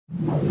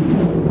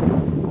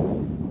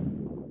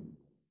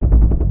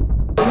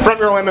Front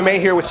Row MMA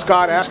here with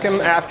Scott Askham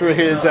after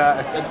his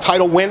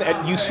title win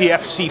at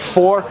UCFC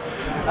 4.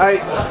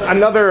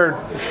 Another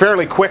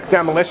fairly quick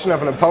demolition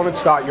of an opponent,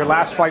 Scott. Your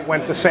last fight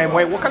went the same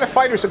way. What kind of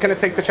fighters are going to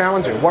take the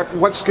challenge?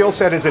 What skill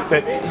set is it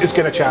that is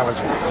going to challenge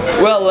you?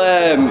 Well,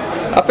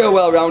 I feel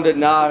well-rounded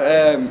now.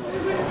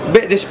 A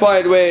bit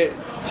disappointed with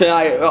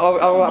tonight. I'm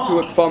happy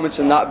with performance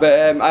and that, but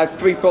I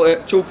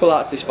had two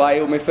pull-outs this fight.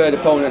 It was my third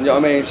opponent, you know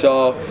what I mean?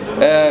 So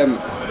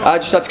I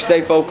just had to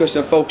stay focused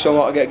and focus on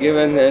what I get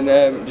given,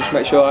 and just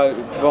make sure I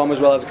perform as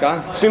well as I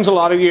can. It seems a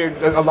lot of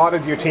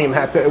your team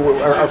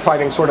are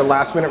fighting sort of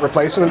last-minute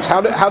replacements.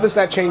 How does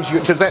that change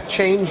you? Does that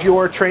change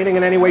your training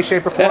in any way,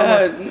 shape, or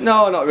form?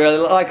 No, not really.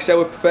 Like I said,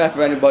 we're prepared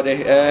for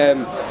anybody.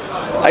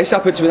 It's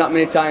happened to me that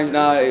many times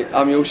now.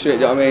 I'm used to it. You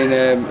know what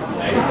I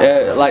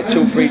mean? Like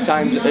 2-3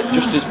 times,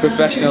 just as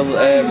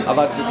professional. I've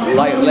had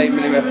like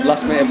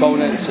last-minute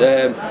opponents.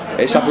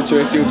 It's happened to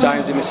me a few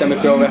times in my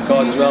semi-pro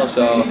record as well.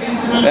 So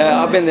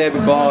I've been there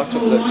before.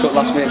 Took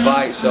last-minute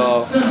fights,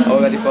 so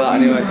I'm ready for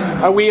that anyway.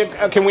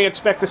 Can we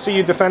expect to see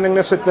you defending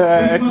this at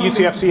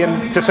UCFC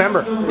in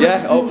December?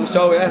 Yeah, hopefully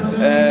so.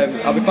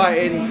 Yeah, I'll be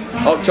fighting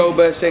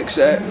October 6th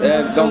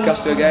at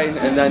Doncaster again,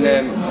 and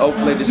then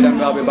hopefully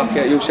December I'll be back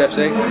at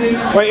UCFC.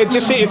 Well, it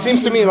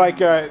seems to me like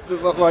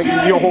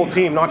your whole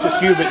team, not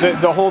just you, but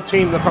the whole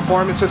team. The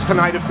performances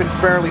tonight have been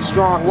fairly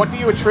strong. What do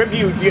you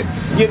attribute?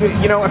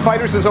 You know, a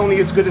fighter's is only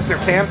as good as their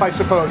camp, I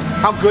suppose.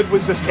 How good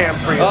was this camp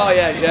for you? Oh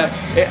yeah.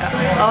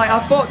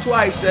 I fought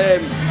twice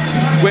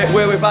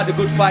where we've had a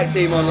good fight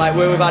team on. Like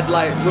where we've had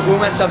we were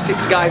meant to have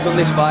 6 guys on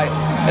this fight.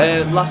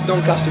 Last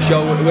Doncaster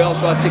show we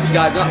also had 6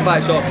 guys on that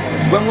fight. So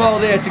when we're all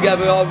there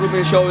together, all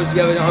rubbing shoulders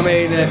together, you know what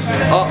I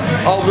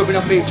mean? All rubbing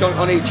off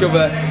on each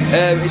other.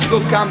 It's a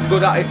good camp,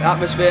 good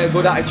atmosphere,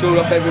 good attitude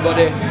off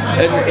everybody,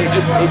 and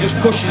it just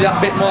pushes you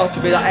that bit more to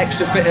be that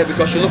extra fitter,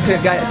 because you're looking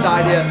at guy at the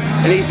side here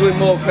and he's doing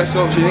more press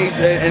ups, and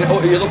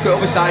you look at the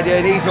other side here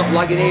and he's not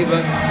lagging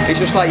either. It's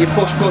just like you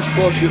push.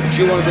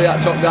 You want to be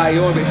that top guy,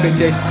 you want to be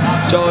fittest.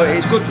 So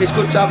it's good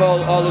to have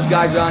all those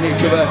guys around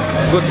each other.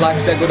 Good, like I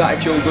said, good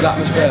attitude, good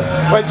atmosphere.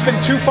 Well, it's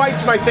been 2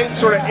 fights, and I think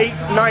sort of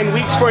 8-9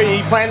 weeks for you. Are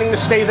you planning to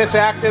stay this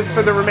active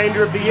for the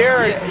remainder of the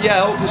year?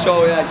 Yeah, hopefully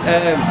so.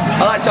 Yeah,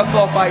 I like to have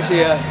 4 fights a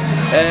year.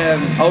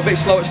 I was a bit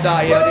slow at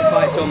start here. I didn't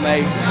fight till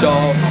May, so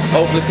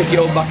hopefully pick it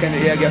up back end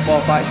of the year, get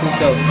 4 fights in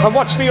still. And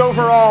what's the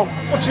overall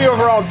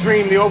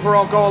dream? The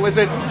overall goal? Is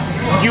it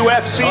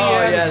UFC?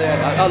 Oh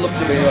yeah, I'd love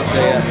to be UFC.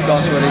 Yeah, of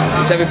course,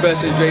 it's every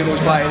person's dream who's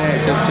fighting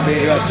it to be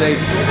at UFC.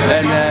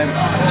 And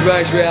to be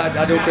honest with you,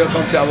 I do feel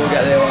confident I will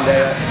get there one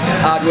day.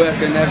 Hard work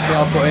and everything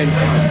I'll put in,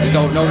 there's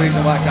no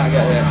reason why I can't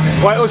get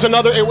there. Well,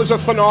 it was a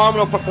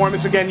phenomenal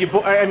performance again.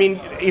 I mean,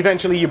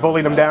 eventually you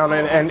bullied him down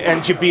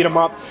and you beat him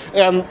up.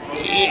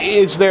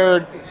 Is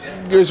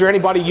there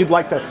anybody you'd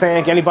like to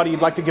thank? Anybody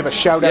you'd like to give a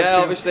shout out to? Yeah,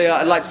 obviously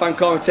I'd like to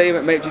thank all my team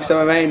at Matrix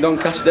MMA in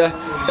Doncaster,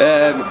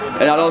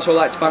 and I'd also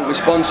like to thank my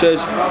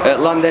sponsors at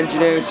Land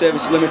Engineering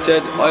Services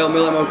Limited, Oil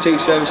Mill MOT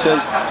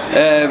Services,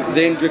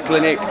 the Indra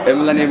Clinic and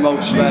Millennium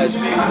Motor Spares.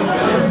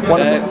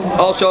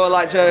 Also I'd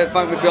like to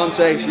thank my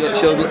fiancée,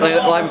 she'll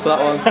like me for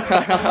that one.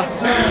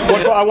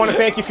 Wonderful. I want to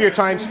thank you for your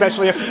time,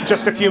 especially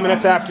just a few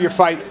minutes after your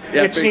fight.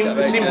 Yeah, it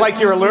seems like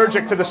you're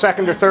allergic to the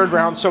 2nd or 3rd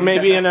round, so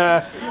maybe in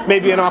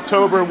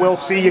October we'll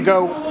see you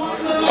go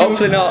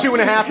hopefully not.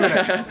 2.5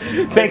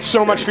 minutes. Thanks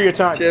so much for your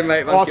time. Cheers,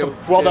 mate. Awesome.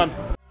 Well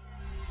done.